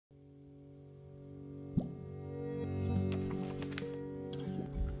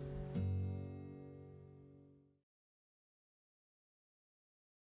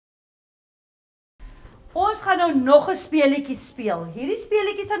Ons gaan nou nog 'n speletjie speel. Hierdie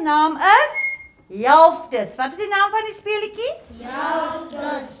speletjie se naam is Helftes. Wat is die naam van die speletjie?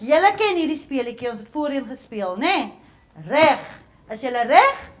 Helftes. Julle ken hierdie speletjie, ons het voorheen gespeel, né? Nee? Reg. Is julle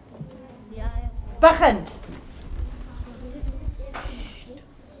reg? Ja. Begin.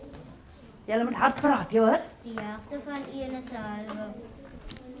 Julle moet hard praat, jy hoor? Die helfte van 1 is 'n halwe.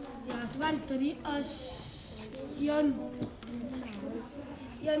 Die helfte van 3 is 1.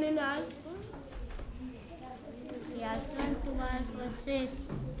 1 en 'n half. Die helfte van 12 is 6.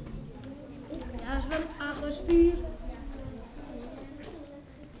 Die helfte van 8 is 4.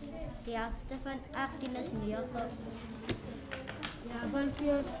 Die helfte van 18 is 9. Die helfte van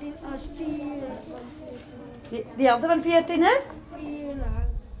 14 is 4. Die helfte van 14 is? 4.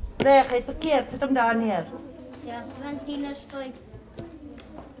 Reg, hy's verkeerd. Sit hom daar neer. Die helfte van 10 is 5.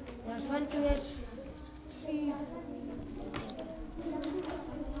 Die helfte van 2 is 4.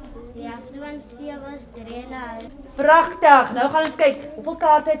 Die helfte van 7 is 3,5. Pragtig. Nou gaan ons kyk. Hoeveel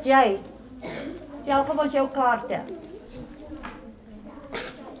kaarte het jy? Tel vir ons jou kaarte.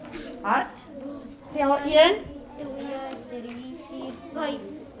 Hard. Tel 1. 2, 3, 4, 5.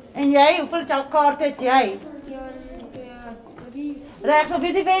 En jy, hoeveel kaarte het jy? 1, 2, 3. Regs, of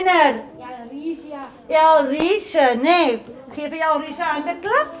is die wenner? Ja, Ries, ja. Elriese, nee. Geef vir Elriese 'n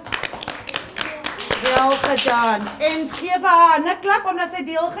handeklap. Wel gedaan. En geef haar 'n handeklap omdat sy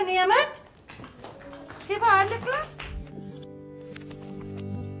deelgeneem het. Geef haar 'n handeklap.